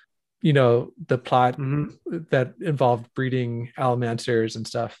like the plot that involved breeding Allomancers and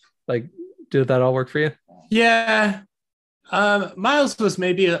stuff? Like, did that all work for you? Yeah. Miles was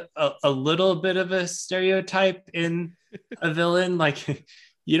maybe a little bit of a stereotype in a villain. Like,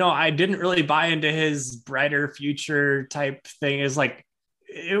 I didn't really buy into his brighter future type thing. It's like,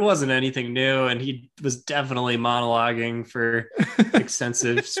 it wasn't anything new. And he was definitely monologuing for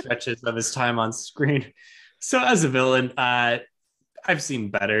extensive stretches of his time on screen. So as a villain, I've seen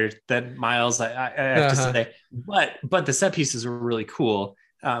better than Miles, I have to say, but the set pieces were really cool.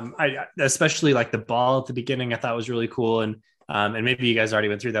 I especially like the ball at the beginning, I thought was really cool. And maybe you guys already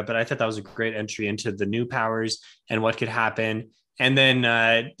went through that, but I thought that was a great entry into the new powers and what could happen. And then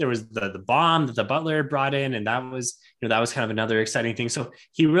there was the bomb that the butler brought in, and that was kind of another exciting thing. So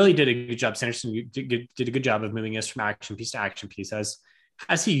he really did a good job. Sanderson did a good job of moving us from action piece to action piece, as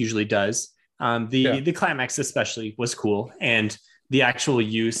he usually does. The climax especially was cool, and the actual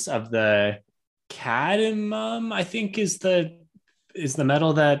use of the cadmium, I think, is the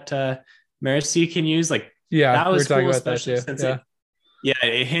metal that Marasi can use. Like, that was cool, especially since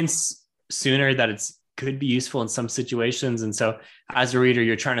it hints sooner that it's could be useful in some situations. And so as a reader,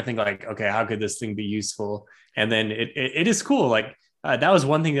 you're trying to think like, okay, how could this thing be useful? And then it is cool. Like that was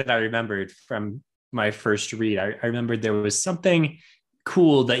one thing that I remembered from my first read. I remembered there was something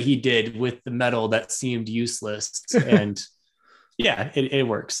cool that he did with the metal that seemed useless. And it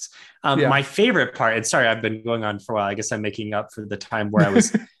works. My favorite part, and sorry, I've been going on for a while. I guess I'm making up for the time where I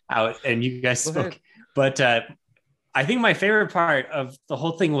was out and you guys spoke. But I think my favorite part of the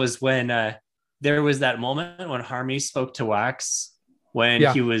whole thing was when there was that moment when Harmony spoke to Wax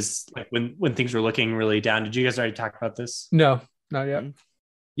when he was like, when things were looking really down. Did you guys already talk about this? No, not yet.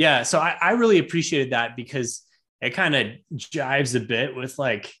 Yeah. So I really appreciated that because it kind of jives a bit with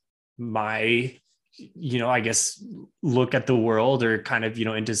like my, I guess, look at the world, or kind of,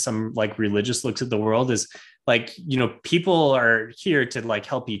 into some like religious looks at the world, is like, people are here to like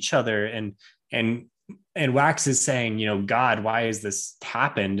help each other. And Wax is saying, God, why has this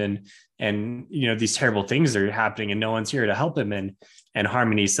happened? And these terrible things are happening and no one's here to help him. And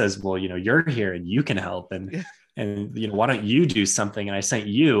Harmony says, well, you're here and you can help. And why don't you do something? And I sent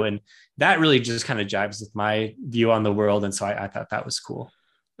you. And that really just kind of jives with my view on the world. And so I thought that was cool.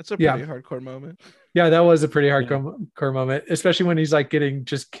 That's a pretty hardcore moment. Yeah, that was a pretty hardcore moment, especially when he's like getting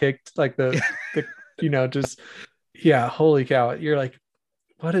just kicked, like the holy cow. You're like,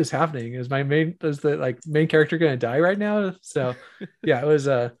 what is happening? Is the main character going to die right now? So yeah,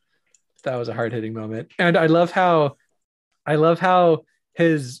 that was a hard hitting moment. And I love how the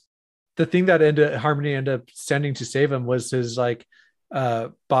thing that Harmony ended up sending to save him was his like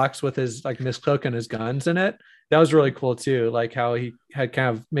box with his like Miss Cloak and his guns in it. That was really cool too. Like how he had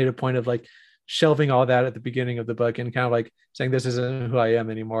kind of made a point of like shelving all that at the beginning of the book and kind of like saying, this isn't who I am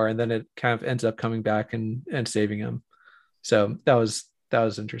anymore. And then it kind of ends up coming back and saving him. So that was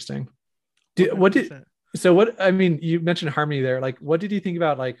interesting. You mentioned Harmony there. Like, what did you think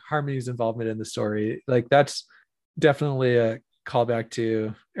about like Harmony's involvement in the story? Like, that's definitely a callback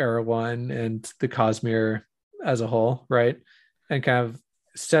to Era 1 and the Cosmere as a whole, right? And kind of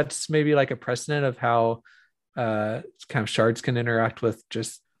sets maybe like a precedent of how kind of shards can interact with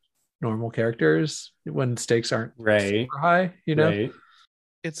just normal characters when stakes aren't super high, Right.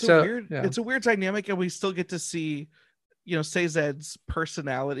 It's a weird dynamic, and we still get to see Sazed's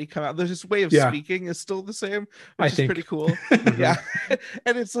personality come out. There's this way of speaking is still the same, which is pretty cool. Yeah.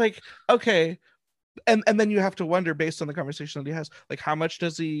 And it's like, okay. And then you have to wonder, based on the conversation that he has, like, how much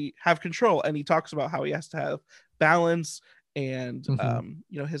does he have control? And he talks about how he has to have balance, and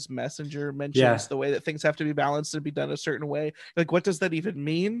his messenger mentions the way that things have to be balanced and be done a certain way. Like, what does that even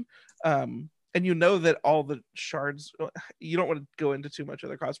mean? And that all the shards, you don't want to go into too much of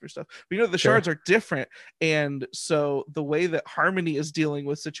the Cosmere stuff, but the shards are different. And so the way that Harmony is dealing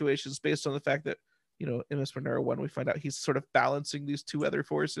with situations based on the fact that, in Mistborn 1, we find out he's sort of balancing these two other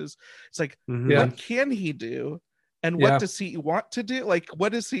forces. It's like, what can he do? And what does he want to do? Like,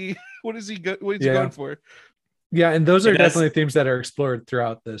 what is he going for? Yeah, and those are definitely themes that are explored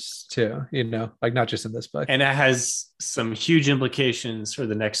throughout this too, like not just in this book. And it has some huge implications for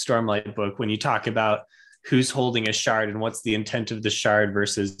the next Stormlight book when you talk about who's holding a shard and what's the intent of the shard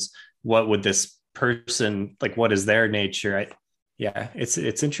versus what would this person, like, what is their nature?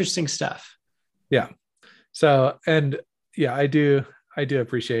 It's interesting stuff. Yeah. So, and yeah, I do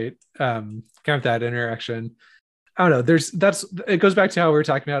appreciate kind of that interaction. I don't know. It goes back to how we were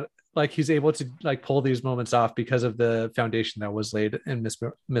talking about, like, he's able to like pull these moments off because of the foundation that was laid in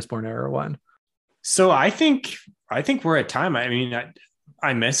Mistborn Era 1. So I think we're at time. I mean,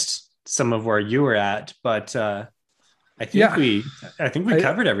 I missed some of where you were at, but I think we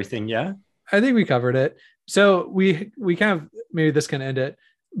covered everything. Yeah, I think we covered it. So we kind of, maybe this can end it.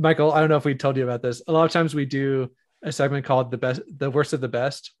 Michael, I don't know if we told you about this. A lot of times we do a segment called the worst of the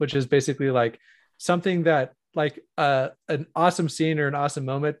best, which is basically like something that, like an awesome scene or an awesome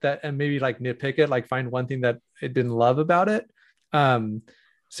moment that, and maybe like nitpick it, like find one thing that I didn't love about it.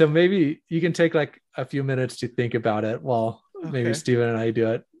 So maybe you can take like a few minutes to think about it while maybe Steven and I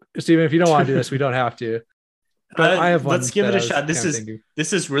do it. Steven, if you don't want to do this, we don't have to. But I have one. Let's give it a shot.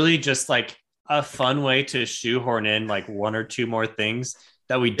 This is really just like a fun way to shoehorn in like one or two more things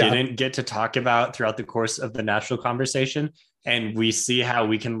that we didn't get to talk about throughout the course of the natural conversation. And we see how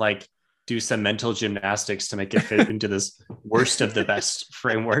we can like do some mental gymnastics to make it fit into this worst of the best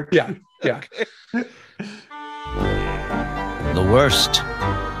framework. Yeah. Yeah. The worst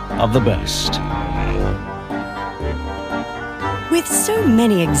of the best. With so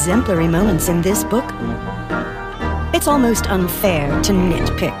many exemplary moments in this book, it's almost unfair to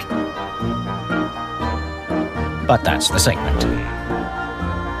nitpick. But that's the segment.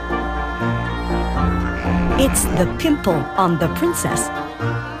 It's the pimple on the princess,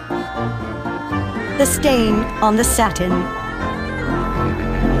 the stain on the satin,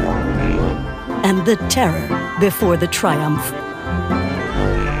 and the terror before the triumph.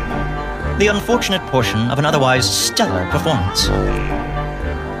 The unfortunate portion of an otherwise stellar performance.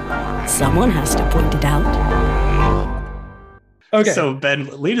 Someone has to point it out. Okay. So Ben,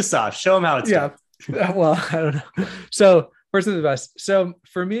 lead us off. Show them how it's done. Well, I don't know. So first of the best. So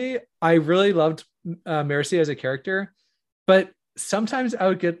for me, I really loved Mercy as a character, but sometimes I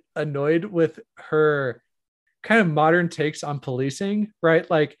would get annoyed with her kind of modern takes on policing, right?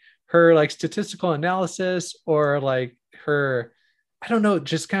 Like her like statistical analysis, or like her, I don't know,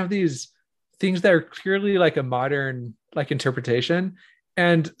 just kind of these things that are clearly like a modern like interpretation.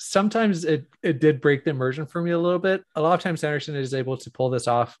 And sometimes it did break the immersion for me a little bit. A lot of times Sanderson is able to pull this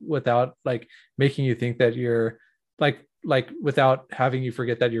off without like making you think that you're like without having you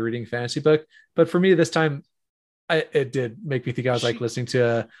forget that you're reading a fantasy book. But for me this time, it did make me think I was like listening to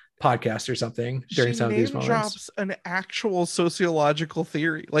a podcast or something during some of these moments. Drops an actual sociological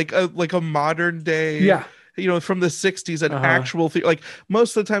theory, like a modern day, you know, from the 60s, an actual theory. Like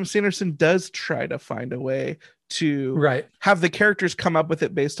most of the time, Sanderson does try to find a way to have the characters come up with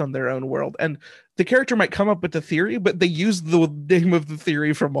it based on their own world, and the character might come up with the theory, but they use the name of the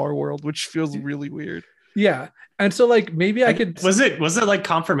theory from our world, which feels really weird. Yeah, and so like maybe I could. Was it like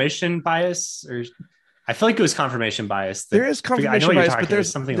confirmation bias, or I feel like it was confirmation bias. There is confirmation bias, but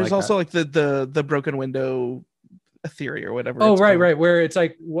there's also like the broken window theory or whatever. Oh, right, where it's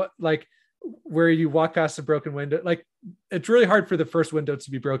like what like where you walk past a broken window, like it's really hard for the first window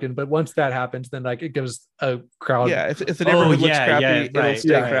to be broken, but once that happens, then like it gives a crowd. Yeah, if the neighborhood looks crappy, it'll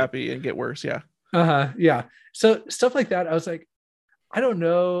stay crappy and get worse. Yeah. So stuff like that, I was like, I don't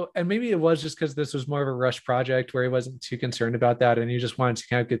know, and maybe it was just because this was more of a rush project where he wasn't too concerned about that, and he just wanted to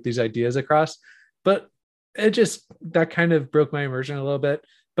kind of get these ideas across. But it just that kind of broke my immersion a little bit.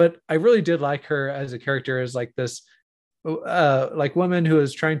 But I really did like her as a character, as like this like woman who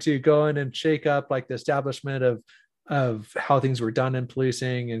is trying to go in and shake up like the establishment of how things were done in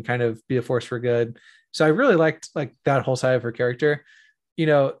policing and kind of be a force for good. So I really liked like that whole side of her character. You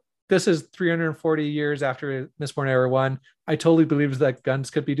know, this is 340 years after Mistborn Era 1. I totally believe that guns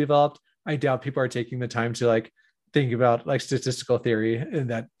could be developed. I doubt people are taking the time to like think about like statistical theory in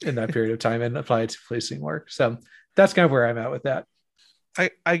that period of time and apply it to policing work. So that's kind of where I'm at with that.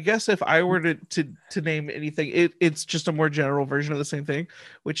 I guess if I were to name anything, it's just a more general version of the same thing,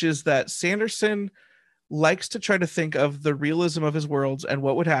 which is that Sanderson likes to try to think of the realism of his worlds and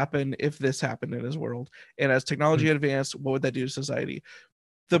what would happen if this happened in his world. And as technology advanced, what would that do to society?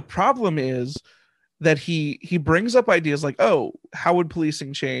 The problem is that he brings up ideas like, oh, how would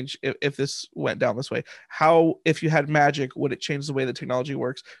policing change if this went down this way? How, if you had magic, would it change the way that technology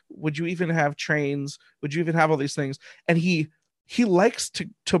works? Would you even have trains? Would you even have all these things? And he likes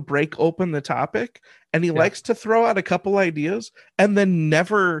to break open the topic, and he likes to throw out a couple ideas and then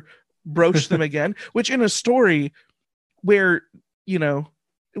never broach them again, which in a story where, you know,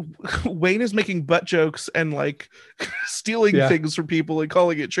 Wayne is making butt jokes and like stealing things from people and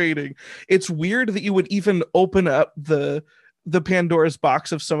calling it trading. It's weird that you would even open up the Pandora's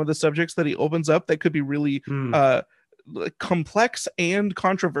box of some of the subjects that he opens up that could be really complex and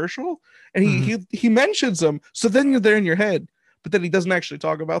controversial. And he mentions them. So then they're in your head, but then he doesn't actually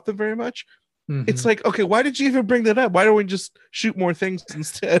talk about them very much. It's like, okay, why did you even bring that up? Why don't we just shoot more things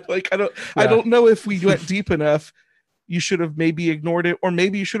instead? Like, I don't know if we went deep enough. You should have maybe ignored it, or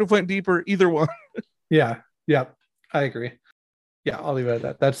maybe you should have went deeper. Either one. Yeah, I agree. Yeah, I'll leave it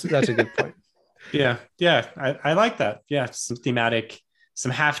at that. That's a good point. Yeah, I like that. Yeah,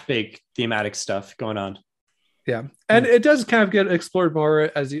 some half-baked thematic stuff going on. Yeah, and it does kind of get explored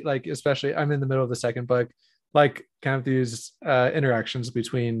more as you like, especially I'm in the middle of the second book, like kind of these interactions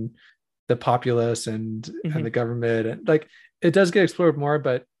between the populace and the government, and like it does get explored more,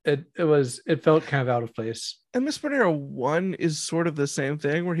 but it felt kind of out of place. And Mistborn Era 1 is sort of the same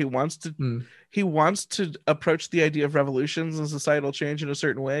thing, where he wants to approach the idea of revolutions and societal change in a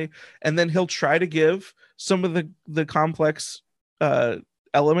certain way, and then he'll try to give some of the complex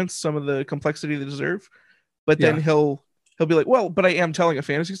elements, some of the complexity they deserve, but then he'll be like, well, but I am telling a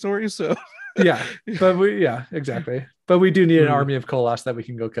fantasy story, so Yeah, but exactly. But we do need an Mm. army of Koloss that we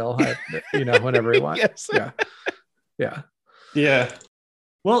can go kill, whenever we want. Yes. Yeah.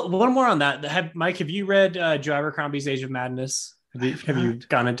 Well, one more on that. Mike, have you read Joe Abercrombie's Age of Madness? Have you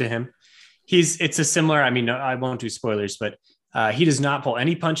gone into him? It's a similar. I mean, no, I won't do spoilers, but he does not pull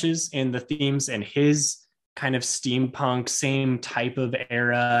any punches in the themes, and his kind of steampunk, same type of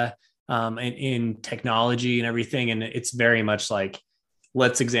era in technology and everything. And it's very much like,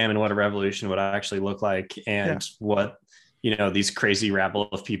 let's examine what a revolution would actually look like and what, these crazy rabble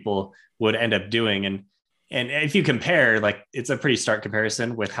of people would end up doing. And if you compare, like, it's a pretty stark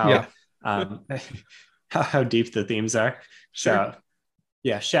comparison with how how deep the themes are. Sure. So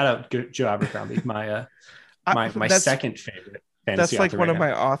yeah, shout out Joe Abercrombie, my second favorite fantasy That's like author one right of now.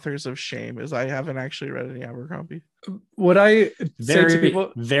 my authors of shame is I haven't actually read any Abercrombie. What I say to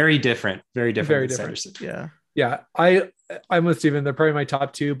people, very different than different. Sanderson. Yeah. I'm with Steven. They're probably my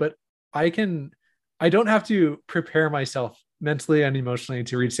top two, but I don't have to prepare myself mentally and emotionally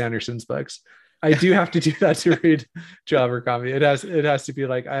to read Sanderson's books. I do have to do that to read Joe Abercrombie. It has to be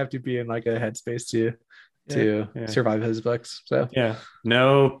like, I have to be in like a headspace to survive his books. So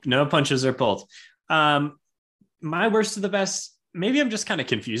no punches are pulled. My worst of the best, maybe I'm just kind of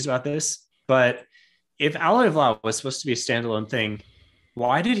confused about this, but if Alloy of Law was supposed to be a standalone thing,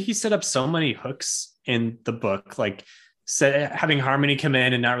 why did he set up so many hooks in the book? Like having Harmony come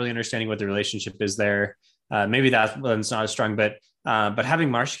in and not really understanding what the relationship is there. Maybe that one's not as strong, but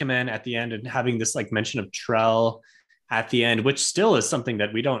having Marsh come in at the end and having this like mention of Trell at the end, which still is something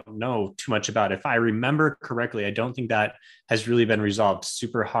that we don't know too much about. If I remember correctly, I don't think that has really been resolved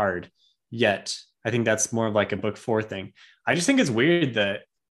super hard yet. I think that's more of like a book 4 thing. I just think it's weird that,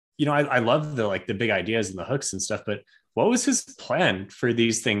 I love the big ideas and the hooks and stuff, but what was his plan for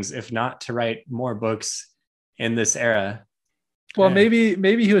these things if not to write more books in this era? Well, maybe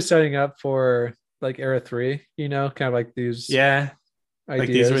he was setting up for like era 3, kind of like these ideas. Like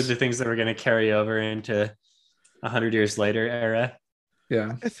these were the things that were going to carry over into 100 years later era.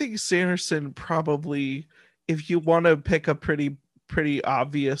 Yeah. I think Sanderson probably, if you want to pick a pretty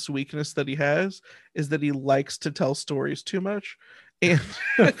obvious weakness that he has, is that he likes to tell stories too much. And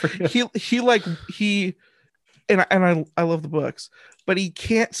I love the books, but he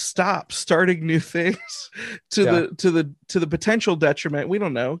can't stop starting new things to the potential detriment. We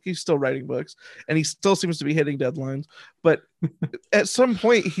don't know. He's still writing books and he still seems to be hitting deadlines, but at some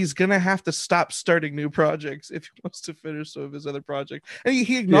point he's going to have to stop starting new projects if he wants to finish some of his other projects. And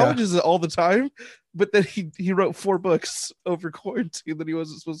he acknowledges it all the time, but then he wrote 4 books over quarantine that he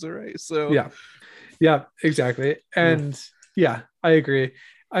wasn't supposed to write. So yeah, exactly. And I agree.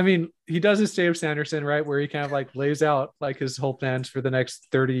 I mean, he does his Stay of Sanderson, right, where he kind of like lays out like his whole plans for the next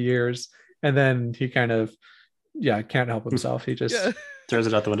 30 years, and then he kind of can't help himself. He just throws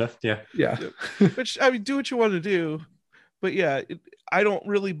it out the window. Yeah. Which, I mean, do what you want to do, but I don't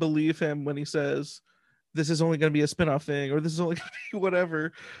really believe him when he says this is only going to be a spin-off thing or this is only going to be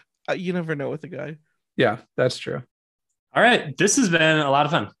whatever. You never know with the guy. Yeah, that's true. All right, this has been a lot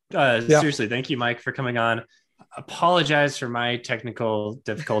of fun. Seriously, thank you, Mike, for coming on. Apologize for my technical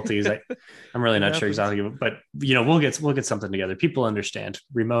difficulties. I'm really not sure exactly, but we'll get something together. People understand.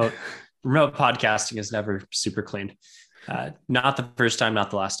 Remote podcasting is never super clean. Not the first time, not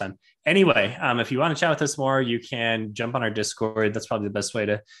the last time. Anyway, if you want to chat with us more, you can jump on our Discord. That's probably the best way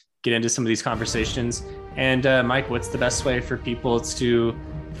to get into some of these conversations. And Mike, what's the best way for people to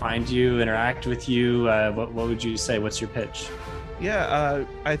find you, interact with you? What would you say? What's your pitch?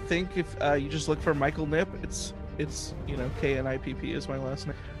 I think if you just look for Michael Knipp, it's Knipp is my last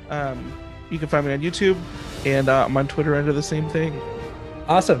name. You can find me on YouTube, and I'm on Twitter under the same thing.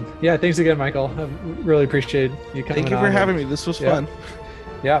 Awesome. Yeah, thanks again, Michael. I really appreciate you coming on. Thank you for having me. This was fun.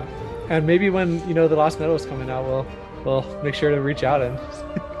 Yeah, and maybe when the Lost Meadow is coming out, we'll make sure to reach out, and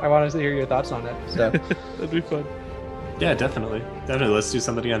I want to hear your thoughts on it. So that'd be fun. Yeah, definitely. Let's do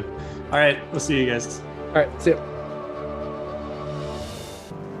something again. All right, we'll see you guys. All right, see you.